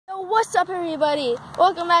What's up, everybody?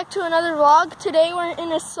 Welcome back to another vlog. Today we're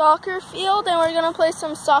in a soccer field and we're gonna play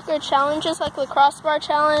some soccer challenges like the crossbar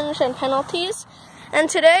challenge and penalties. And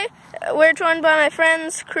today we're joined by my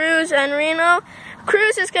friends Cruz and Reno.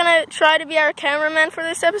 Cruz is gonna try to be our cameraman for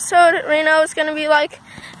this episode. Reno is gonna be like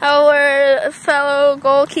our fellow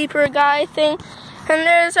goalkeeper guy thing. And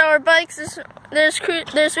there's our bikes. There's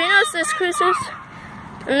Reno's, there's Cruz's,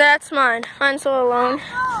 and that's mine. Mine's all alone.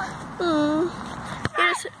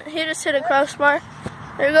 He just hit a crossbar.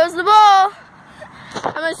 There goes the ball.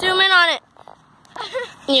 I'm gonna zoom in on it.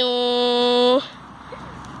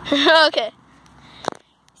 Okay.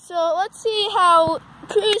 So let's see how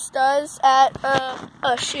Cruz does at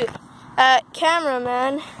at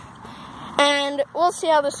cameraman, and we'll see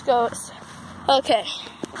how this goes. Okay.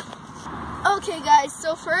 Okay, guys.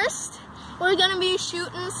 So first, we're gonna be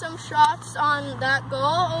shooting some shots on that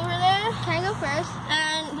goal over there. Can I go first?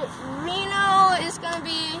 And Reno is gonna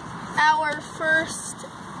be our first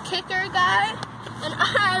kicker guy, and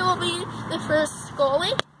I will be the first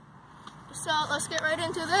goalie. So let's get right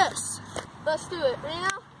into this. Let's do it. Reno,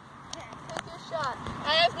 take your shot.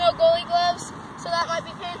 I have no goalie gloves, so that might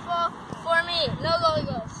be painful for me. No goalie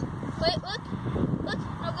gloves. Wait, look,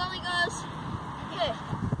 no goalie gloves. Okay.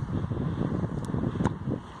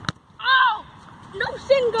 No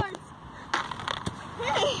shin guards.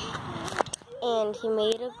 Hey. And he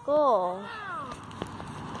made a goal.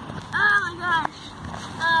 Oh my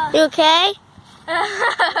gosh. You okay? I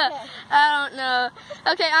don't know.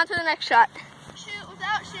 Okay, on to the next shot. Shoot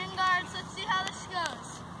without shin guards. Let's see how this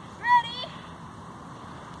goes. Ready?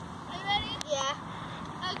 Are you ready? Yeah.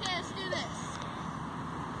 Okay, let's do this.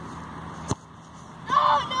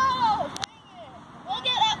 Oh no! Dang it. We'll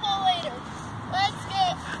get that goal later. Let's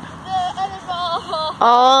get the other ball.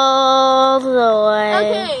 All the way.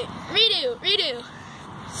 Okay, redo.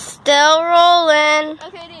 Still rolling.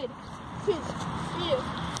 Okay, dude. Redo.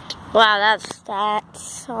 Wow,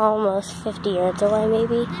 that's almost 50 yards away,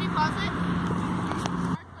 maybe. Did you pause it?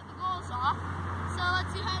 But the goal's off. So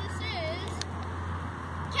let's see how this is.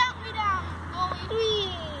 Count me down, goalie.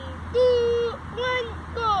 3, 2,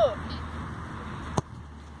 1, go.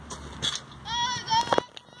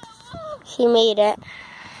 He made it.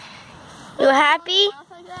 You happy?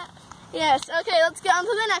 Yes. Okay, let's get on to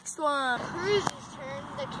the next one. Cruz's turn,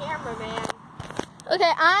 the cameraman.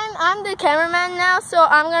 Okay, I'm the cameraman now, so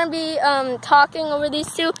I'm gonna be talking over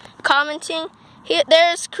these two, commenting.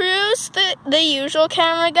 There's Cruz, the usual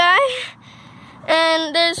camera guy,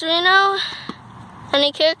 and there's Reno, and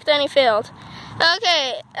he kicked and he failed.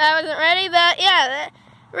 Okay, I wasn't ready.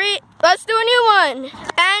 Let's do a new one.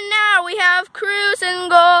 And now we have Cruz in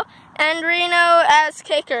goal and Reno as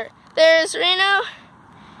kicker. There's Reno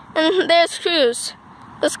and there's Cruz.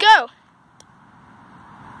 Let's go.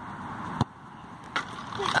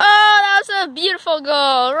 Oh, that was a beautiful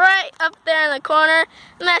goal. Right up there in the corner.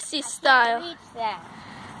 Messi style. Okay,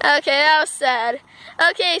 that was sad.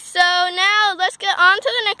 Okay, so now let's get on to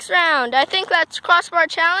the next round. I think that's crossbar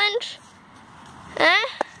challenge.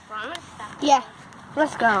 Yeah,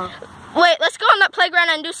 let's go. Wait, let's go on that playground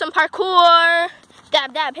and do some parkour.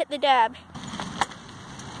 Dab, dab, hit the dab.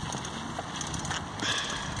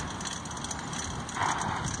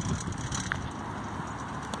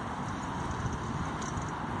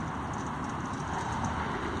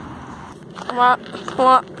 What?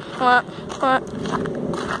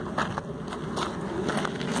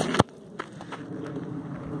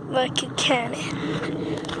 Like a cannon.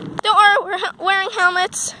 Don't worry, we're wearing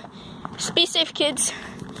helmets. Just be safe, kids.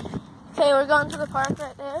 Okay, we're going to the park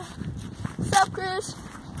right there. What's up, Cruz?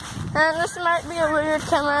 And this might be a weird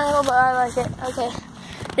camera angle, but I like it. Okay,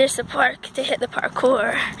 there's the park to hit the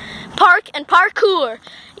parkour. Park and parkour.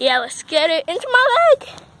 Yeah, let's get it into my leg.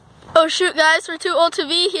 Oh shoot, guys, we're too old to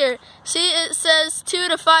be here. See, it says 2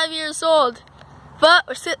 to 5 years old. But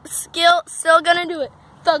we're still gonna do it.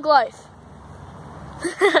 Thug life.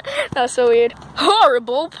 That was so weird.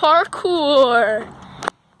 Horrible parkour.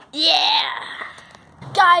 Yeah.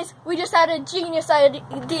 Guys, we just had a genius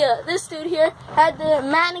idea. This dude here had the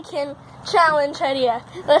mannequin challenge idea.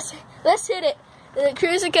 Let's hit it.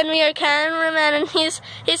 Cruz is gonna be our cameraman, and he's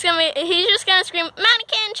just gonna scream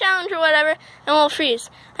mannequin challenge or whatever, and we'll freeze.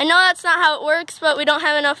 I know that's not how it works, but we don't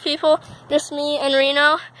have enough people, just me and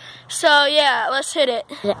Reno. So yeah, let's hit it.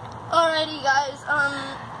 Yeah. Alrighty, guys.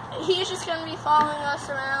 He's just gonna be following us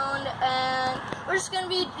around, and we're just gonna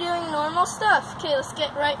be doing normal stuff. Okay, let's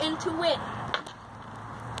get right into it.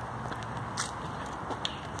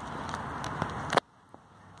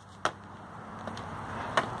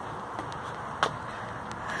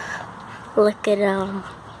 Look at him.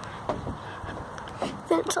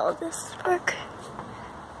 Since all this work.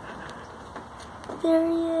 There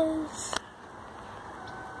he is.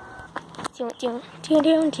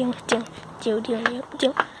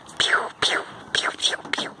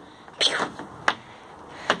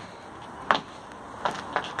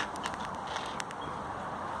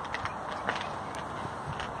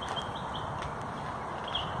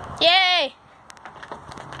 Yay!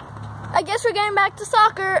 I guess we're getting back to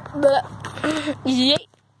soccer. Yay!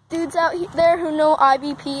 Dudes out there who know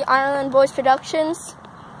IBP, Ireland Boys Productions,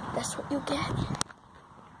 that's what you get.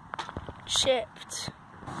 Chipped.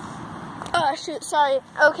 Oh shoot, sorry.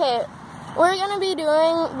 Okay, we're gonna be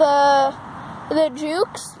doing the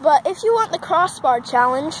jukes, but if you want the crossbar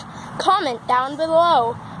challenge, comment down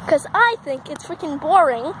below, because I think it's freaking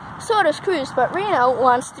boring. So does Cruz, but Reno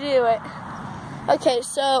wants to do it. Okay,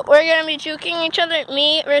 so we're gonna be juking each other.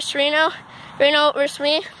 Me versus Reno. Reno versus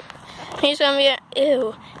me. He's gonna be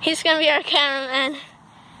he's gonna be our cameraman.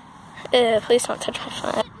 Please don't touch my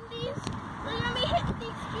phone. We're gonna be hitting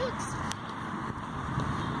these jukes.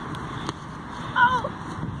 Oh!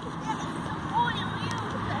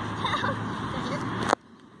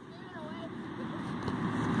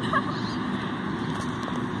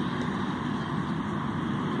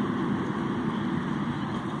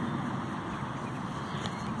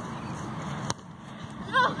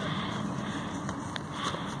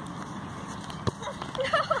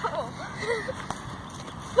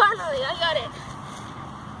 Finally, I got it.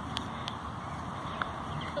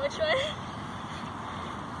 Which way?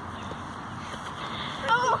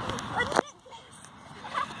 Oh, I did this.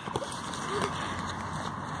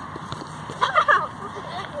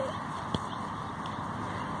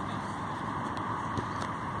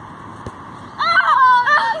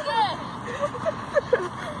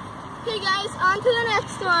 Okay guys, on to the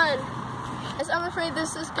next one. As I'm afraid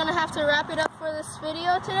this is gonna have to wrap it up for this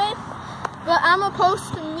video today. But I'm gonna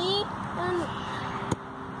post me and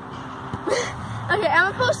okay,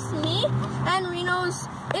 I'm gonna post me and Reno's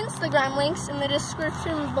Instagram links in the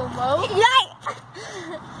description below.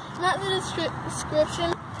 Not the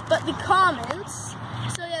description, but the comments.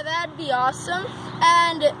 So yeah, that'd be awesome.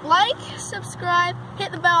 And like, subscribe,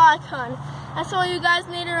 hit the bell icon. That's all you guys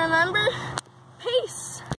need to remember.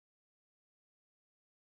 Peace.